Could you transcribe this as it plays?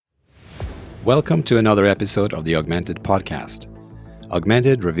Welcome to another episode of the Augmented Podcast.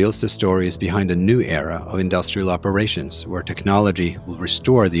 Augmented reveals the stories behind a new era of industrial operations where technology will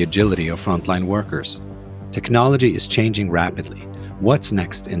restore the agility of frontline workers. Technology is changing rapidly. What's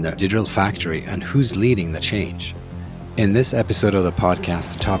next in the digital factory and who's leading the change? In this episode of the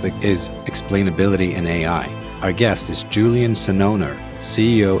podcast, the topic is explainability in AI. Our guest is Julian Senoner,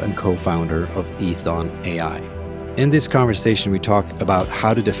 CEO and co-founder of Ethon AI. In this conversation, we talk about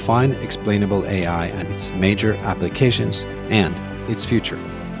how to define explainable AI and its major applications and its future.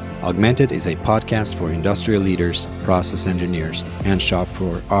 Augmented is a podcast for industrial leaders, process engineers, and shop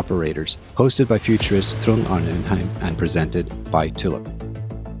floor operators, hosted by futurist Trond Arne Undheim and presented by Tulip.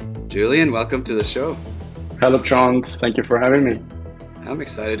 Julian, welcome to the show. Hello, Trond. Thank you for having me. I'm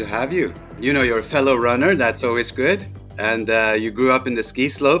excited to have you. You know, you're a fellow runner. That's always good. And you grew up in the ski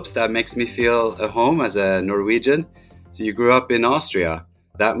slopes. That makes me feel at home as a Norwegian. So you grew up in Austria.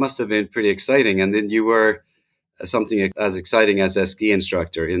 That must have been pretty exciting. And then you were something as exciting as a ski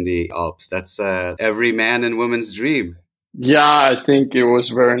instructor in the Alps. That's every man and woman's dream. Yeah, I think it was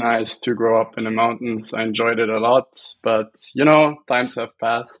very nice to grow up in the mountains. I enjoyed it a lot. But, you know, times have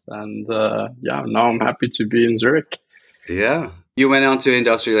passed. And now I'm happy to be in Zurich. Yeah. You went on to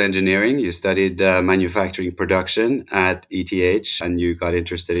industrial engineering. You studied manufacturing production at ETH, and you got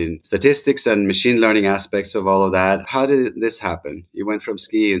interested in statistics and machine learning aspects of all of that. How did this happen? You went from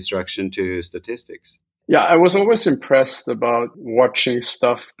ski instruction to statistics. Yeah, I was always impressed about watching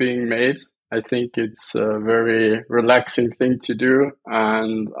stuff being made. I think it's a very relaxing thing to do.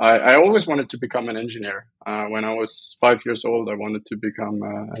 And I always wanted to become an engineer. When I was 5 years old, I wanted to become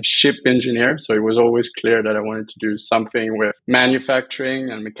a ship engineer. So it was always clear that I wanted to do something with manufacturing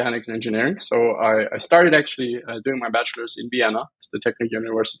and mechanical engineering. So I started actually doing my bachelor's in Vienna, it's the Technical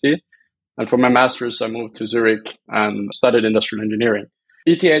University. And for my master's, I moved to Zurich and studied industrial engineering.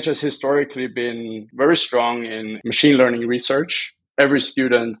 ETH has historically been very strong in machine learning research. Every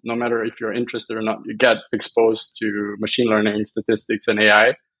student, no matter if you're interested or not, you get exposed to machine learning, statistics, and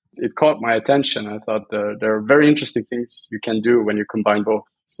AI. It caught my attention. I thought there are very interesting things you can do when you combine both.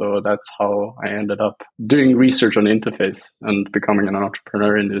 So that's how I ended up doing research on the interface and becoming an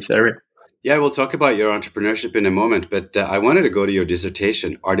entrepreneur in this area. Yeah, we'll talk about your entrepreneurship in a moment, but I wanted to go to your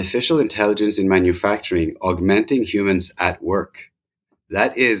dissertation, Artificial Intelligence in Manufacturing, Augmenting Humans at Work.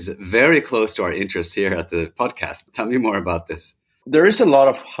 That is very close to our interest here at the podcast. Tell me more about this. There is a lot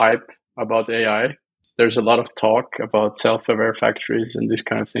of hype about AI. There's a lot of talk about self-aware factories and these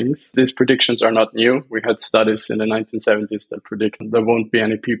kind of things. These predictions are not new. We had studies in the 1970s that predict there won't be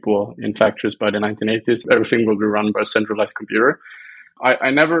any people in factories by the 1980s. Everything will be run by a centralized computer. I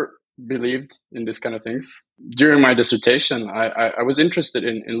never believed in these kind of things. During my dissertation, I was interested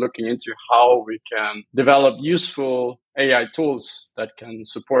in looking into how we can develop useful AI tools that can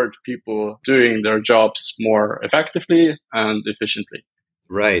support people doing their jobs more effectively and efficiently.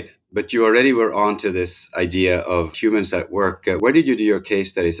 Right. But you already were on to this idea of humans at work. Where did you do your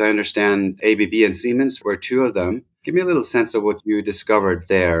case studies? I understand ABB and Siemens were two of them. Give me a little sense of what you discovered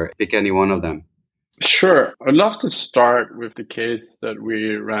there. Pick any one of them. Sure. I'd love to start with the case that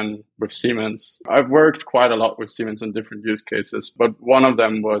we ran with Siemens. I've worked quite a lot with Siemens on different use cases, but one of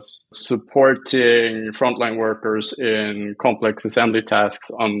them was supporting frontline workers in complex assembly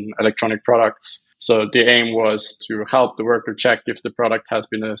tasks on electronic products. So the aim was to help the worker check if the product has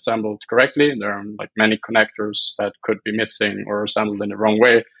been assembled correctly. There are like many connectors that could be missing or assembled in the wrong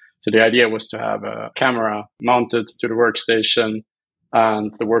way. So the idea was to have a camera mounted to the workstation,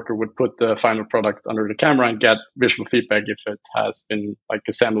 and the worker would put the final product under the camera and get visual feedback if it has been like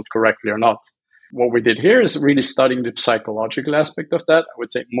assembled correctly or not. What we did here is really studying the psychological aspect of that. I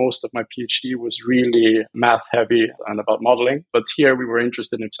would say most of my PhD was really math heavy and about modeling. But here we were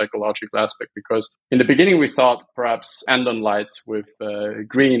interested in the psychological aspect because in the beginning we thought perhaps end-on light with a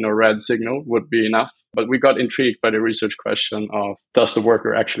green or red signal would be enough. But we got intrigued by the research question of does the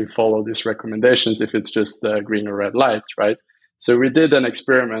worker actually follow these recommendations if it's just green or red light, right? So we did an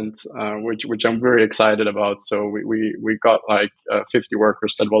experiment, which I'm very excited about. So we got like 50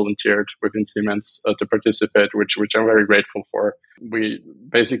 workers that volunteered within Siemens to participate, which I'm very grateful for. We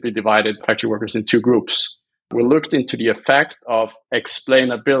basically divided factory workers in two groups. We looked into the effect of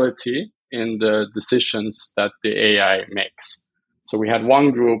explainability in the decisions that the AI makes. So we had one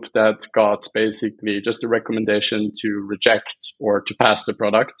group that got basically just a recommendation to reject or to pass the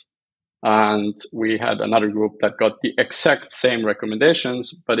product. And we had another group that got the exact same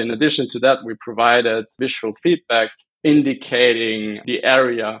recommendations. But in addition to that, we provided visual feedback indicating the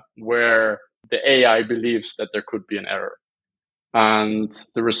area where the AI believes that there could be an error. And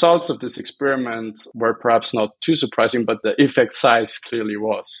the results of this experiment were perhaps not too surprising, but the effect size clearly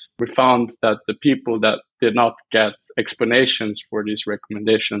was. We found that the people that did not get explanations for these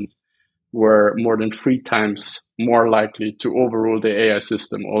recommendations were more than 3 times more likely to overrule the AI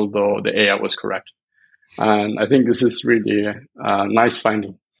system, although the AI was correct. And I think this is really a nice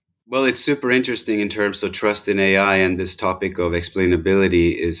finding. Well, it's super interesting in terms of trust in AI, and this topic of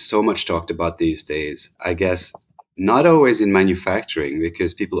explainability is so much talked about these days. I guess not always in manufacturing,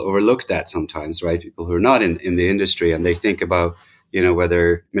 because people overlook that sometimes, right? People who are not in the industry, and they think about,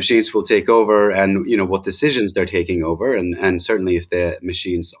 whether machines will take over and, what decisions they're taking over. And certainly if the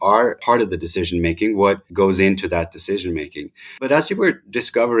machines are part of the decision making, what goes into that decision making. But as you were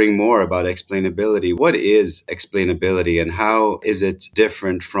discovering more about explainability, what is explainability and how is it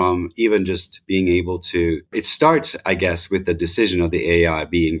different from even just being able to, it starts, I guess, with the decision of the AI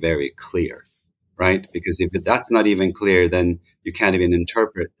being very clear, right? Because if that's not even clear, then you can't even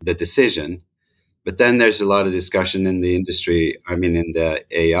interpret the decision. But then there's a lot of discussion in the industry, in the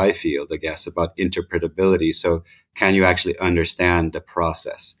AI field, I guess, about interpretability. So can you actually understand the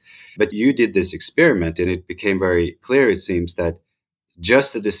process? But you did this experiment and it became very clear, it seems, that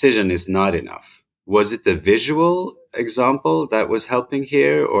just the decision is not enough. Was it the visual example that was helping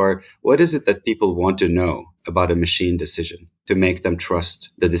here? Or what is it that people want to know about a machine decision to make them trust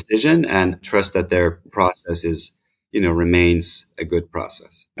the decision and trust that their process is, remains a good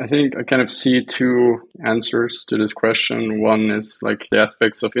process? I think I kind of see two answers to this question. One is like the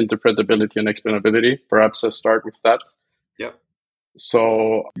aspects of interpretability and explainability. Perhaps I start with that. Yep.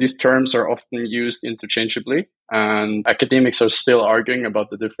 So these terms are often used interchangeably, and academics are still arguing about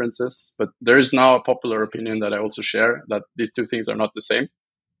the differences. But there is now a popular opinion that I also share that these two things are not the same.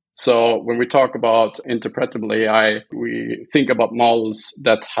 So when we talk about interpretable AI, we think about models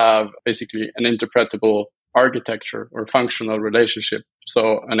that have basically an interpretable architecture or functional relationship.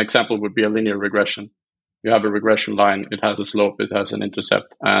 So an example would be a linear regression. You have a regression line, it has a slope, it has an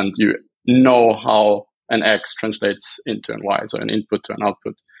intercept, and you know how an X translates into an Y, so an input to an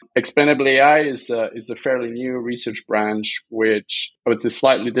output. Explainable AI is a fairly new research branch, which I would say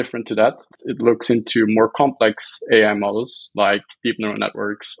slightly different to that. It looks into more complex AI models like deep neural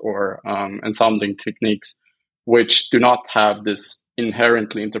networks or ensembling techniques, which do not have this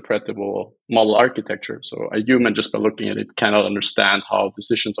inherently interpretable model architecture. So a human, just by looking at it, cannot understand how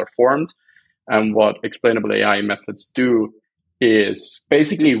decisions are formed. And what explainable AI methods do is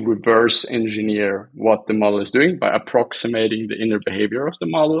basically reverse engineer what the model is doing by approximating the inner behavior of the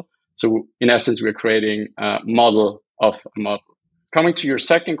model. So in essence, we're creating a model of a model. Coming to your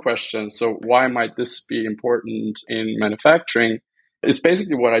second question, so why might this be important in manufacturing? It's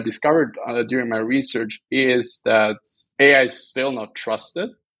basically what I discovered during my research is that AI is still not trusted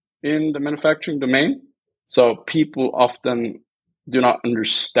in the manufacturing domain. So people often do not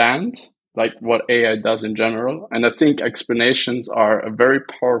understand like what AI does in general. And I think explanations are a very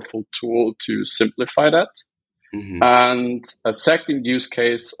powerful tool to simplify that. Mm-hmm. And a second use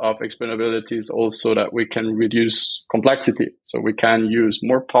case of explainability is also that we can reduce complexity. So we can use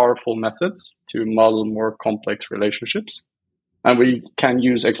more powerful methods to model more complex relationships. And we can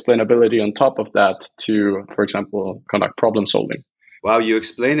use explainability on top of that to, for example, conduct problem solving. Wow, you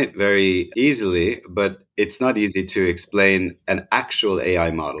explain it very easily, but it's not easy to explain an actual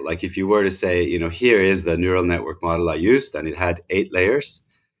AI model. Like if you were to say, here is the neural network model I used and it had 8 layers.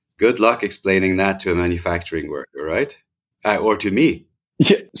 Good luck explaining that to a manufacturing worker, right? Or to me.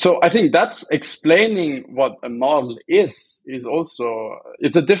 Yeah, so I think that's explaining what a model is also,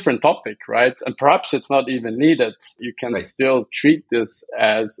 it's a different topic, right? And perhaps it's not even needed. You can still treat this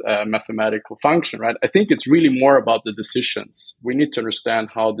as a mathematical function, right? I think it's really more about the decisions. We need to understand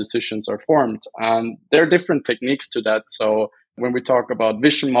how decisions are formed. And there are different techniques to that. So when we talk about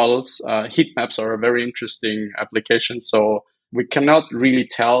vision models, heat maps are a very interesting application. So we cannot really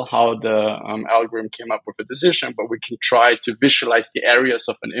tell how the algorithm came up with a decision, but we can try to visualize the areas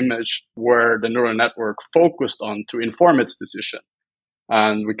of an image where the neural network focused on to inform its decision.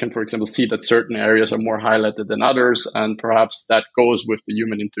 And we can, for example, see that certain areas are more highlighted than others, and perhaps that goes with the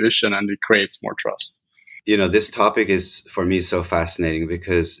human intuition and it creates more trust. This topic is for me so fascinating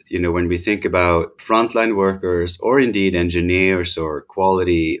because, when we think about frontline workers or indeed engineers or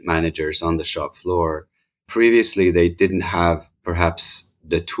quality managers on the shop floor, previously, they didn't have perhaps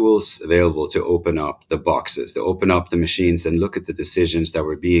the tools available to open up the boxes, to open up the machines and look at the decisions that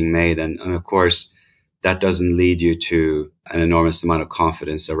were being made. And of course, that doesn't lead you to an enormous amount of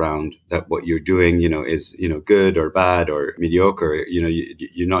confidence around that what you're doing, is, good or bad or mediocre.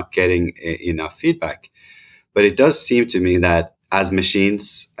 You're not getting enough feedback. But it does seem to me that as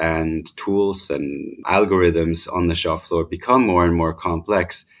machines and tools and algorithms on the shop floor become more and more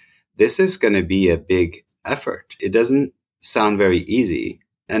complex, this is going to be a big effort. It doesn't sound very easy.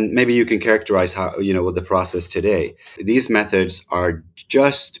 And maybe you can characterize how, what the process today. These methods are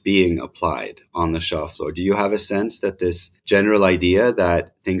just being applied on the shop floor. Do you have a sense that this general idea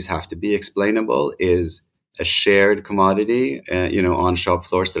that things have to be explainable is a shared commodity, on shop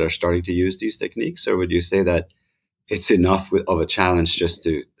floors that are starting to use these techniques? Or would you say that it's enough of a challenge just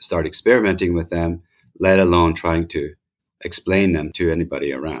to start experimenting with them, let alone trying to explain them to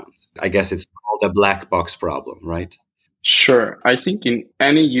anybody around? I guess it's called a black box problem, right? Sure. I think in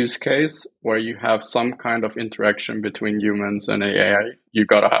any use case where you have some kind of interaction between humans and AI, you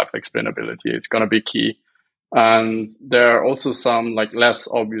gotta have explainability. It's gonna be key. And there are also some like less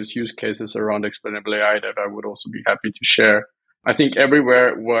obvious use cases around explainable AI that I would also be happy to share. I think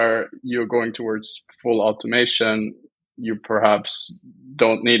everywhere where you're going towards full automation, you perhaps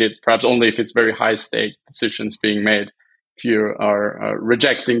don't need it, perhaps only if it's very high stake decisions being made. If you are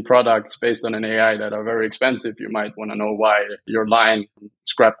rejecting products based on an AI that are very expensive, you might want to know why your line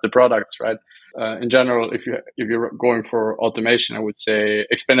scrap the products, right? In general, if you're going for automation, I would say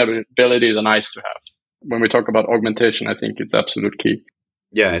explainability is a nice to have. When we talk about augmentation, I think it's absolute key.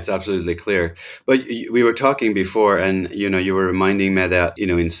 Yeah, it's absolutely clear. But we were talking before, and you were reminding me that in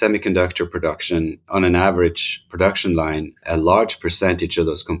semiconductor production, on an average production line, a large percentage of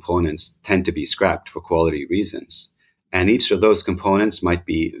those components tend to be scrapped for quality reasons. And each of those components might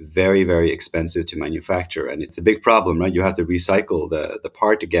be very, very expensive to manufacture. And it's a big problem, right? You have to recycle the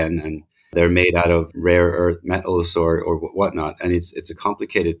part again, and they're made out of rare earth metals or whatnot. And it's a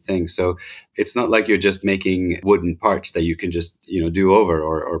complicated thing. So it's not like you're just making wooden parts that you can just, do over,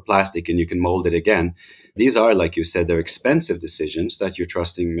 or plastic and you can mold it again. These are, like you said, they're expensive decisions that you're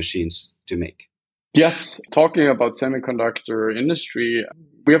trusting machines to make. Yes, talking about semiconductor industry,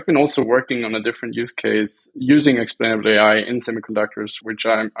 we have been also working on a different use case using explainable AI in semiconductors, which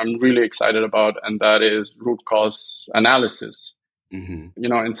I'm really excited about, and that is root cause analysis. Mm-hmm.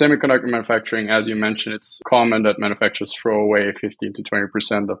 In semiconductor manufacturing, as you mentioned, it's common that manufacturers throw away 15 to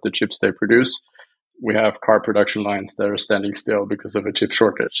 20% of the chips they produce. We have car production lines that are standing still because of a chip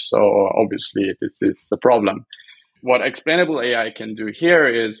shortage. So obviously, this is a problem. What explainable AI can do here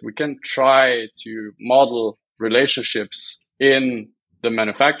is we can try to model relationships in the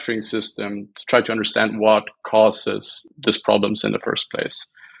manufacturing system to try to understand what causes these problems in the first place.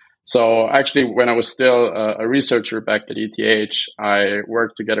 So actually, when I was still a researcher back at ETH, I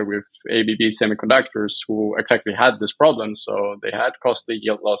worked together with ABB Semiconductors, who exactly had this problem. So they had costly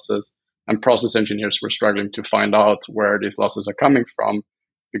yield losses, and process engineers were struggling to find out where these losses are coming from.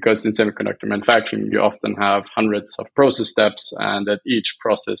 Because in semiconductor manufacturing, you often have hundreds of process steps, and at each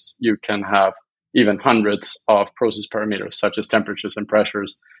process, you can have even hundreds of process parameters, such as temperatures and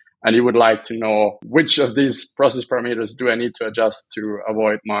pressures. And you would like to know which of these process parameters do I need to adjust to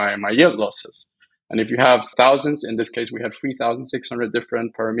avoid my yield losses. And if you have thousands, in this case, we had 3,600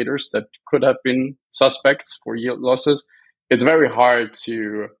 different parameters that could have been suspects for yield losses. It's very hard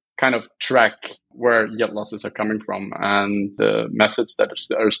to kind of track where yield losses are coming from. And the methods that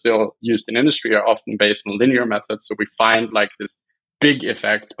are still used in industry are often based on linear methods. So we find like this big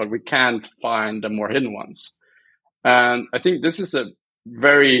effect, but we can't find the more hidden ones. And I think this is a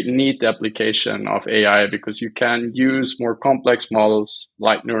very neat application of AI because you can use more complex models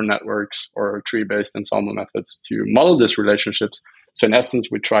like neural networks or tree-based ensemble methods to model these relationships. So in essence,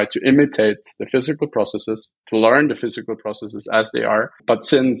 we try to imitate the physical processes, to learn the physical processes as they are. But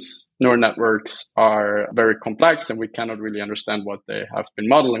since neural networks are very complex and we cannot really understand what they have been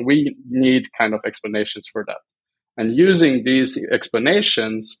modeling, we need kind of explanations for that. And using these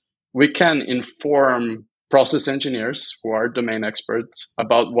explanations, we can inform process engineers who are domain experts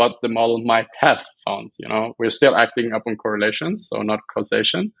about what the model might have found. We're still acting upon correlations, so not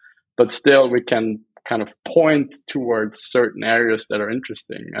causation, but still we can kind of point towards certain areas that are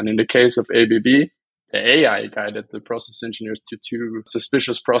interesting. And in the case of ABB, the AI guided the process engineers to 2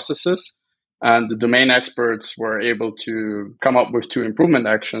 suspicious processes. And the domain experts were able to come up with 2 improvement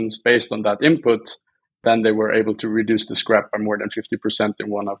actions based on that input. Then they were able to reduce the scrap by more than 50% in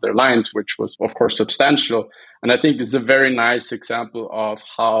one of their lines, which was, of course, substantial. And I think it's a very nice example of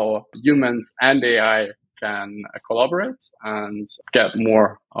how humans and AI can collaborate and get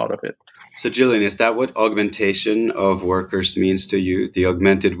more out of it. So, Gillian, is that what augmentation of workers means to you? The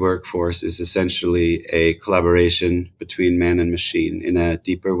augmented workforce is essentially a collaboration between man and machine in a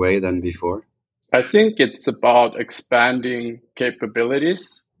deeper way than before? I think it's about expanding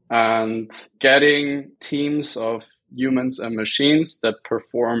capabilities and getting teams of humans and machines that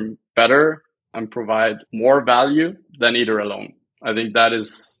perform better and provide more value than either alone. I think that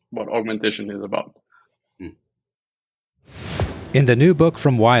is what augmentation is about. In the new book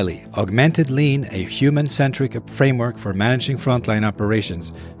from Wiley, Augmented Lean, a human-centric framework for managing frontline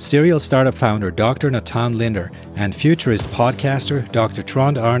operations, serial startup founder Dr. Natan Linder and futurist podcaster Dr.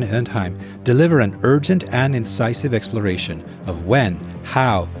 Trond Arne Undheim deliver an urgent and incisive exploration of when,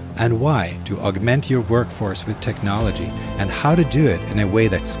 how, and why to augment your workforce with technology and how to do it in a way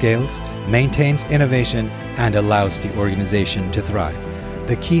that scales, maintains innovation, and allows the organization to thrive.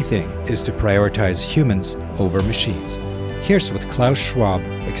 The key thing is to prioritize humans over machines. Here's what Klaus Schwab,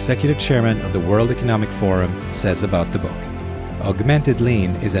 Executive Chairman of the World Economic Forum, says about the book. Augmented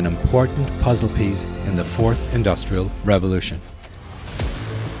Lean is an important puzzle piece in the fourth industrial revolution.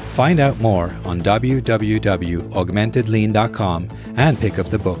 Find out more on www.augmentedlean.com and pick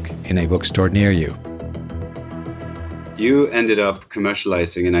up the book in a bookstore near you. You ended up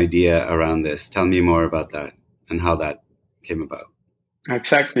commercializing an idea around this. Tell me more about that and how that came about.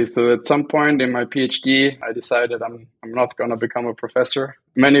 Exactly. So at some point in my PhD, I decided I'm not going to become a professor.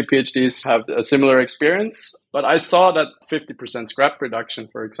 Many PhDs have a similar experience, but I saw that 50% scrap reduction,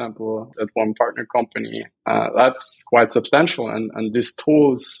 for example, at one partner company, that's quite substantial. And these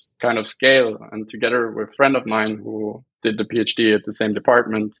tools kind of scale. And together with a friend of mine who did the PhD at the same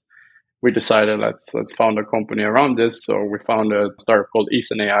department, we decided let's found a company around this. So we found a startup called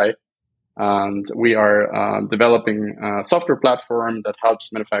Ethan AI. And we are developing a software platform that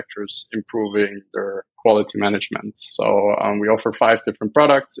helps manufacturers improving their quality management. So we offer 5 different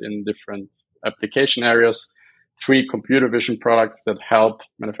products in different application areas, 3 computer vision products that help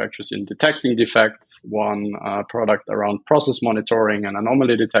manufacturers in detecting defects, 1 product around process monitoring and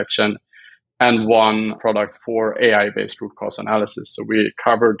anomaly detection, and 1 product for AI-based root cause analysis. So we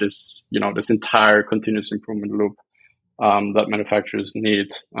cover this, this entire continuous improvement loop that manufacturers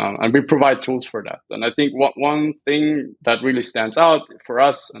need. And we provide tools for that. And I think one thing that really stands out for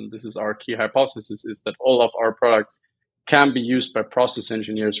us, and this is our key hypothesis, is that all of our products can be used by process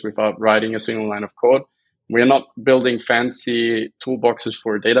engineers without writing a single line of code. We are not building fancy toolboxes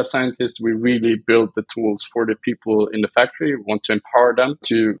for data scientists. We really build the tools for the people in the factory. We want to empower them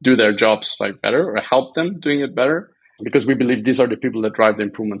to do their jobs better or help them doing it better, because we believe these are the people that drive the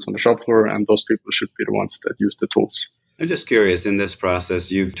improvements on the shop floor, and those people should be the ones that use the tools. I'm just curious, in this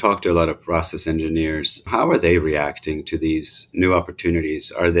process, you've talked to a lot of process engineers. How are they reacting to these new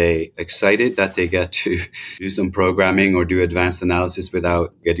opportunities? Are they excited that they get to do some programming or do advanced analysis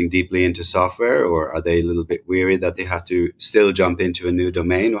without getting deeply into software? Or are they a little bit weary that they have to still jump into a new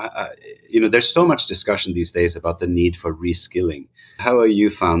domain? There's so much discussion these days about the need for reskilling. How have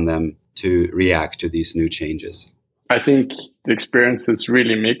you found them to react to these new changes? I think the experience is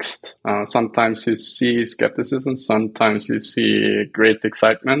really mixed. Sometimes you see skepticism, sometimes you see great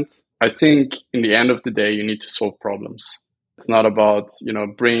excitement. I think in the end of the day, you need to solve problems. It's not about,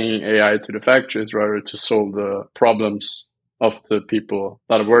 bringing AI to the factories, rather to solve the problems of the people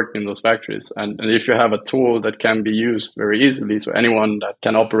that work in those factories. And if you have a tool that can be used very easily, so anyone that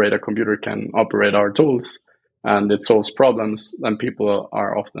can operate a computer can operate our tools, and it solves problems, then people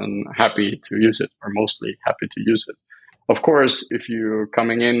are often happy to use it, or mostly happy to use it. Of course, if you're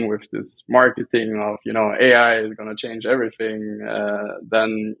coming in with this marketing of, AI is going to change everything,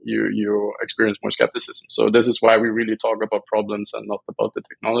 then you experience more skepticism. So this is why we really talk about problems and not about the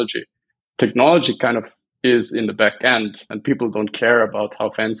technology. Technology kind of is in the back end, and people don't care about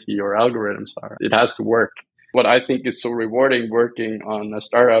how fancy your algorithms are. It has to work. What I think is so rewarding working on a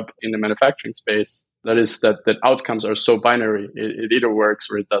startup in the manufacturing space, that is that outcomes are so binary. It either works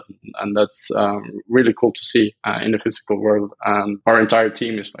or it doesn't. And that's really cool to see in the physical world. And our entire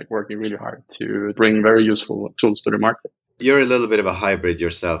team is working really hard to bring very useful tools to the market. You're a little bit of a hybrid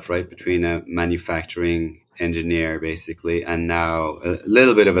yourself, right? Between a manufacturing engineer, basically, and now a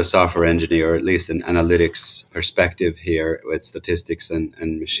little bit of a software engineer, or at least an analytics perspective here with statistics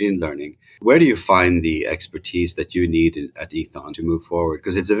and machine learning. Where do you find the expertise that you need at Ethon to move forward?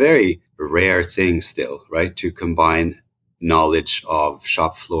 Because it's a very rare thing still, right? To combine knowledge of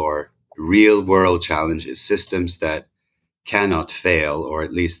shop floor, real world challenges, systems that cannot fail, or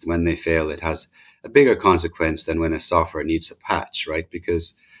at least when they fail, it has a bigger consequence than when a software needs a patch, right?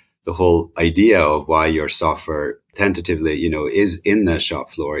 Because the whole idea of why your software tentatively, is in the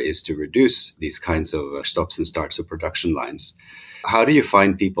shop floor is to reduce these kinds of stops and starts of production lines. How do you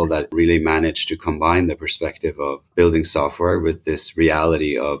find people that really manage to combine the perspective of building software with this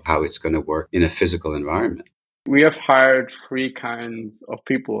reality of how it's going to work in a physical environment? We have hired 3 kinds of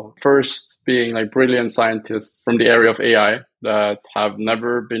people. First being brilliant scientists from the area of AI that have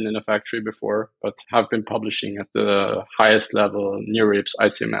never been in a factory before, but have been publishing at the highest level, NeurIPS,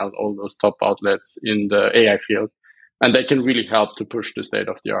 ICML, all those top outlets in the AI field. And they can really help to push the state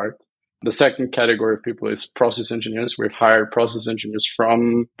of the art. The second category of people is process engineers. We've hired process engineers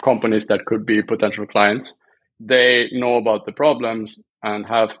from companies that could be potential clients. They know about the problems and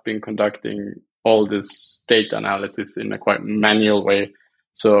have been conducting all this data analysis in a quite manual way.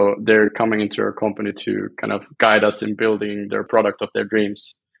 So they're coming into our company to kind of guide us in building their product of their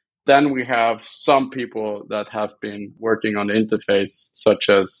dreams. Then we have some people that have been working on the interface, such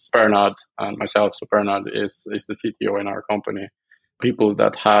as Bernard and myself. So Bernard is the CTO in our company. People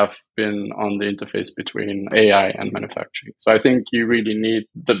that have been on the interface between AI and manufacturing. So I think you really need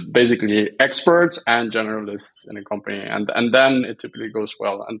the basically experts and generalists in a company, and then it typically goes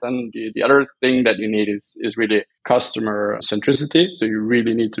well. And then the other thing that you need is really customer centricity. So you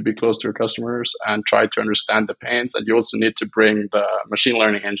really need to be close to your customers and try to understand the pains. And you also need to bring the machine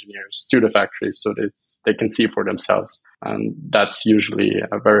learning engineers to the factories so that they can see for themselves. And that's usually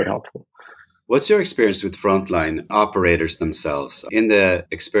very helpful. What's your experience with frontline operators themselves in the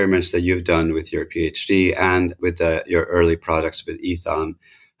experiments that you've done with your PhD and with your early products with Ethon?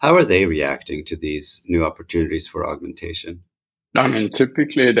 How are they reacting to these new opportunities for augmentation? I mean,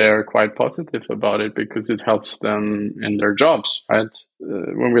 typically they're quite positive about it because it helps them in their jobs, right?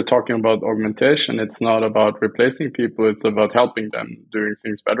 When we're talking about augmentation, it's not about replacing people, it's about helping them doing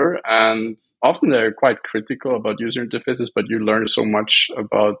things better. And often they're quite critical about user interfaces, but you learn so much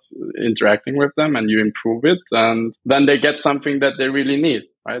about interacting with them and you improve it. And then they get something that they really need,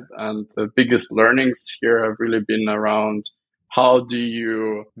 right? And the biggest learnings here have really been around how do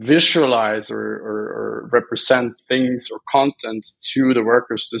you visualize or represent things or content to the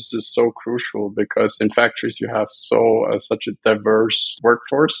workers? This is so crucial because in factories you have such a diverse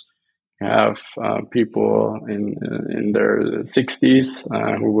workforce. You have people in their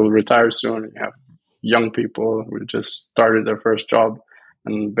 60s who will retire soon. You have young people who just started their first job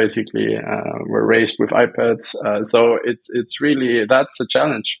and basically were raised with iPads. So it's really, that's a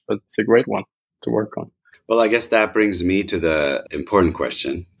challenge, but it's a great one to work on. Well, I guess that brings me to the important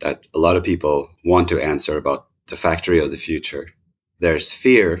question that a lot of people want to answer about the factory of the future. There's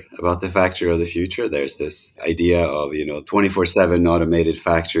fear about the factory of the future. There's this idea of, 24/7 automated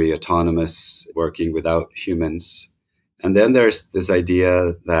factory, autonomous, working without humans. And then there's this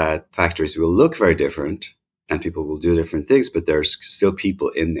idea that factories will look very different and people will do different things, but there's still people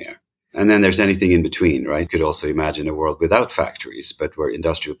in there. And then there's anything in between, right? You could also imagine a world without factories, but where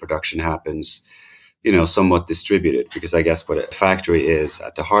industrial production happens somewhat distributed, because I guess what a factory is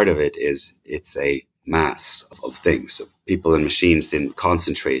at the heart of it is it's a mass of things, of people and machines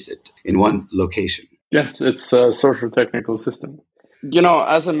concentrated in one location. Yes, it's a social technical system.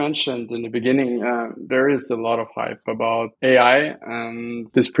 As I mentioned in the beginning, there is a lot of hype about AI, and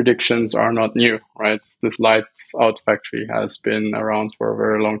these predictions are not new, right? This lights out factory has been around for a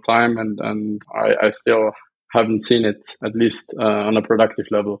very long time, and I still haven't seen it, at least on a productive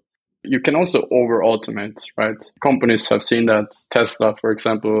level. You can also over automate, right? Companies have seen that. Tesla, for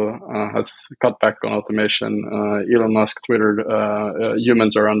example, has cut back on automation. Elon Musk tweeted,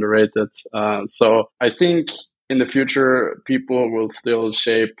 humans are underrated. So I think in the future, people will still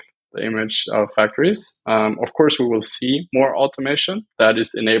shape the image of factories. Of course, we will see more automation that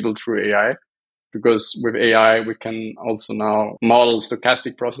is enabled through AI. Because with AI, we can also now model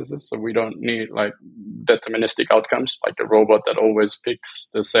stochastic processes. So we don't need like deterministic outcomes, like a robot that always picks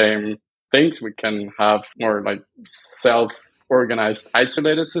the same things. We can have more like self-organized,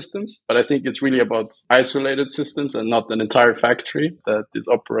 isolated systems. But I think it's really about isolated systems and not an entire factory that is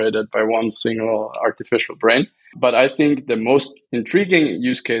operated by one single artificial brain. But I think the most intriguing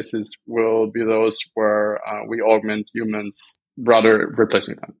use cases will be those where we augment humans rather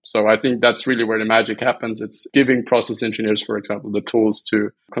replacing them. So I think that's really where the magic happens. It's giving process engineers, for example, the tools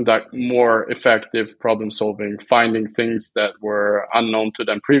to conduct more effective problem solving, finding things that were unknown to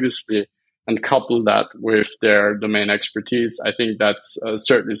them previously, and couple that with their domain expertise. I think that's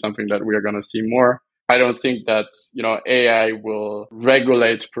certainly something that we are going to see more. I don't think that AI will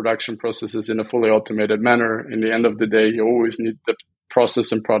regulate production processes in a fully automated manner. In the end of the day, you always need the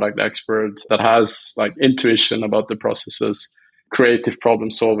process and product expert that has like intuition about the processes, creative problem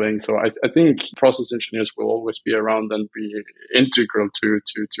solving. So I think process engineers will always be around and be integral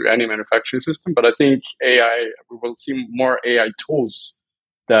to any manufacturing system. But I think AI, we will see more AI tools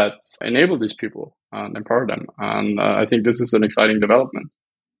that enable these people and empower them. And I think this is an exciting development.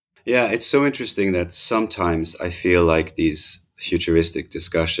 Yeah, it's so interesting that sometimes I feel like these futuristic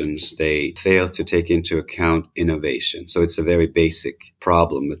discussions, they fail to take into account innovation. So it's a very basic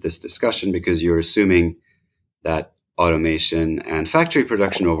problem with this discussion because you're assuming that automation and factory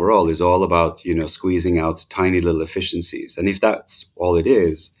production overall is all about, squeezing out tiny little efficiencies. And if that's all it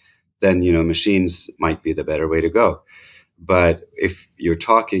is, then, machines might be the better way to go. But if you're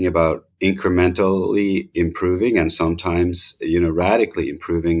talking about incrementally improving and sometimes, radically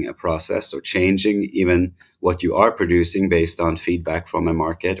improving a process or changing even what you are producing based on feedback from a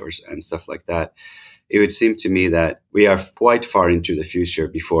market and stuff like that, it would seem to me that we are quite far into the future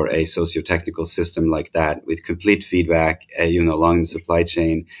before a socio-technical system like that with complete feedback, along the supply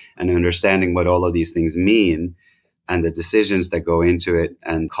chain and understanding what all of these things mean and the decisions that go into it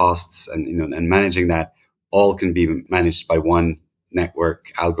and costs and, and managing that all can be managed by one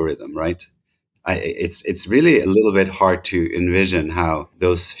network algorithm, right? It's really a little bit hard to envision how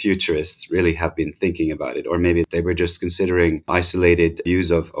those futurists really have been thinking about it, or maybe they were just considering isolated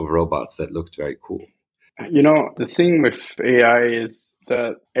views of robots that looked very cool. The thing with AI is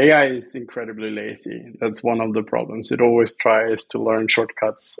that AI is incredibly lazy. That's one of the problems. It always tries to learn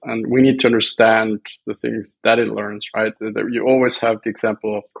shortcuts, and we need to understand the things that it learns, right? You always have the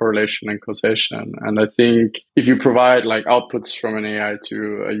example of correlation and causation. And I think if you provide like outputs from an AI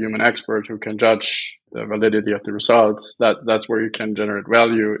to a human expert who can judge the validity of the results, that's where you can generate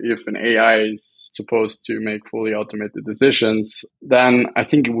value. If an AI is supposed to make fully automated decisions, then I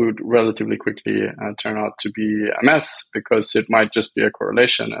think it would relatively quickly turn out to be a mess, because it might just be a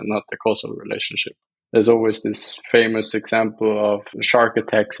correlation and not the causal relationship. There's always this famous example of shark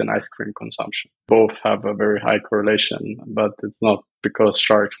attacks and ice cream consumption. Both have a very high correlation, but it's not because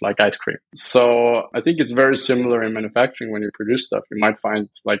sharks like ice cream. So I think it's very similar in manufacturing. When you produce stuff, you might find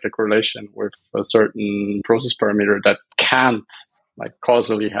like a correlation with a certain process parameter that can't like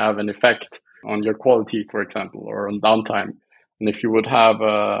causally have an effect on your quality, for example, or on downtime. And if you would have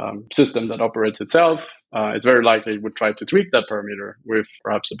a system that operates itself, it's very likely it would try to tweak that parameter with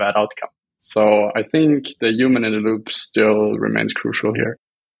perhaps a bad outcome. So I think the human in the loop still remains crucial here.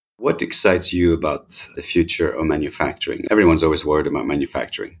 What excites you about the future of manufacturing? Everyone's always worried about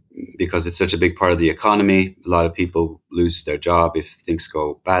manufacturing because it's such a big part of the economy. A lot of people lose their job if things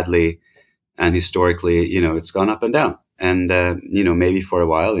go badly. And historically, it's gone up and down. And, maybe for a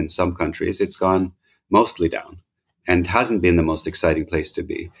while in some countries, it's gone mostly down and hasn't been the most exciting place to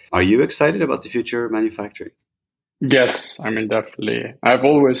be. Are you excited about the future of manufacturing? Yes, definitely. I've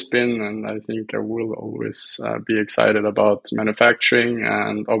always been, and I think I will always be excited about manufacturing.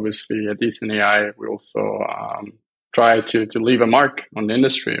 And obviously at Ethan AI, we also try to leave a mark on the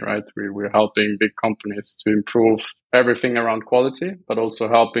industry, right? We're helping big companies to improve everything around quality, but also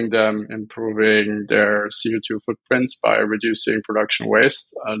helping them improving their CO2 footprints by reducing production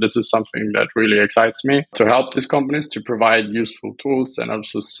waste. This is something that really excites me, to help these companies to provide useful tools and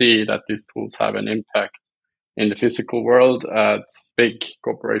also see that these tools have an impact in the physical world at big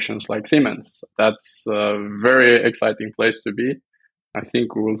corporations like Siemens. That's a very exciting place to be. I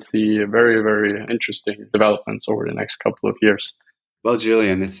think we will see very, very interesting developments over the next couple of years. Well,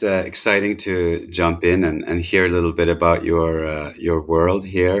 Julian, it's exciting to jump in and hear a little bit about your world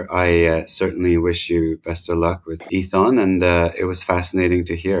here. I certainly wish you best of luck with Ethon, and it was fascinating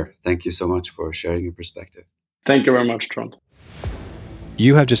to hear. Thank you so much for sharing your perspective. Thank you very much, Trond.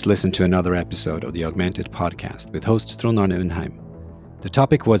 You have just listened to another episode of the Augmented Podcast with host Trond Arne Undheim. The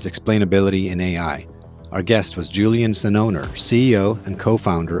topic was explainability in AI. Our guest was Julian Sanoner, CEO and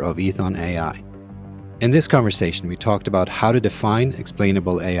co-founder of Ethon AI. In this conversation, we talked about how to define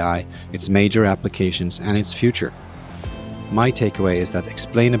explainable AI, its major applications, and its future. My takeaway is that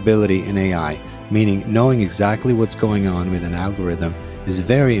explainability in AI, meaning knowing exactly what's going on with an algorithm, is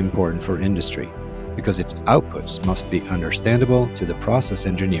very important for industry, because its outputs must be understandable to the process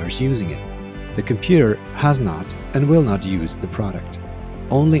engineers using it. The computer has not and will not use the product.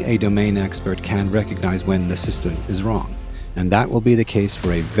 Only a domain expert can recognize when the system is wrong, and that will be the case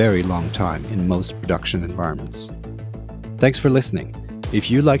for a very long time in most production environments. Thanks for listening.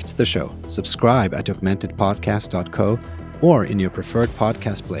 If you liked the show, subscribe at augmentedpodcast.co or in your preferred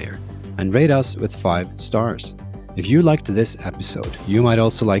podcast player, and rate us with 5 stars. If you liked this episode, you might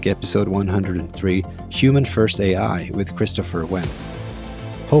also like episode 103, Human First AI with Christopher Wen.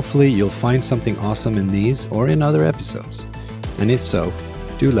 Hopefully you'll find something awesome in these or in other episodes. And if so,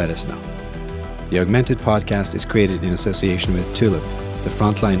 do let us know. The Augmented Podcast is created in association with Tulip, the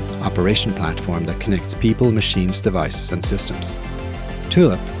frontline operation platform that connects people, machines, devices, and systems.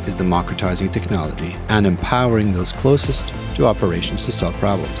 Tulip is democratizing technology and empowering those closest to operations to solve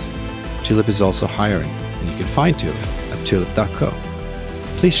problems. Tulip is also hiring, and you can find Tulip at tulip.co.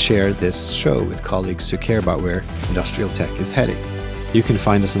 Please share this show with colleagues who care about where industrial tech is heading. You can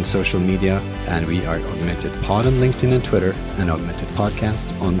find us on social media, and we are Augmented Pod on LinkedIn and Twitter, and Augmented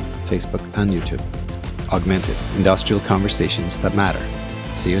Podcast on Facebook and YouTube. Augmented, industrial conversations that matter.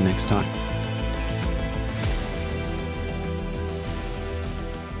 See you next time.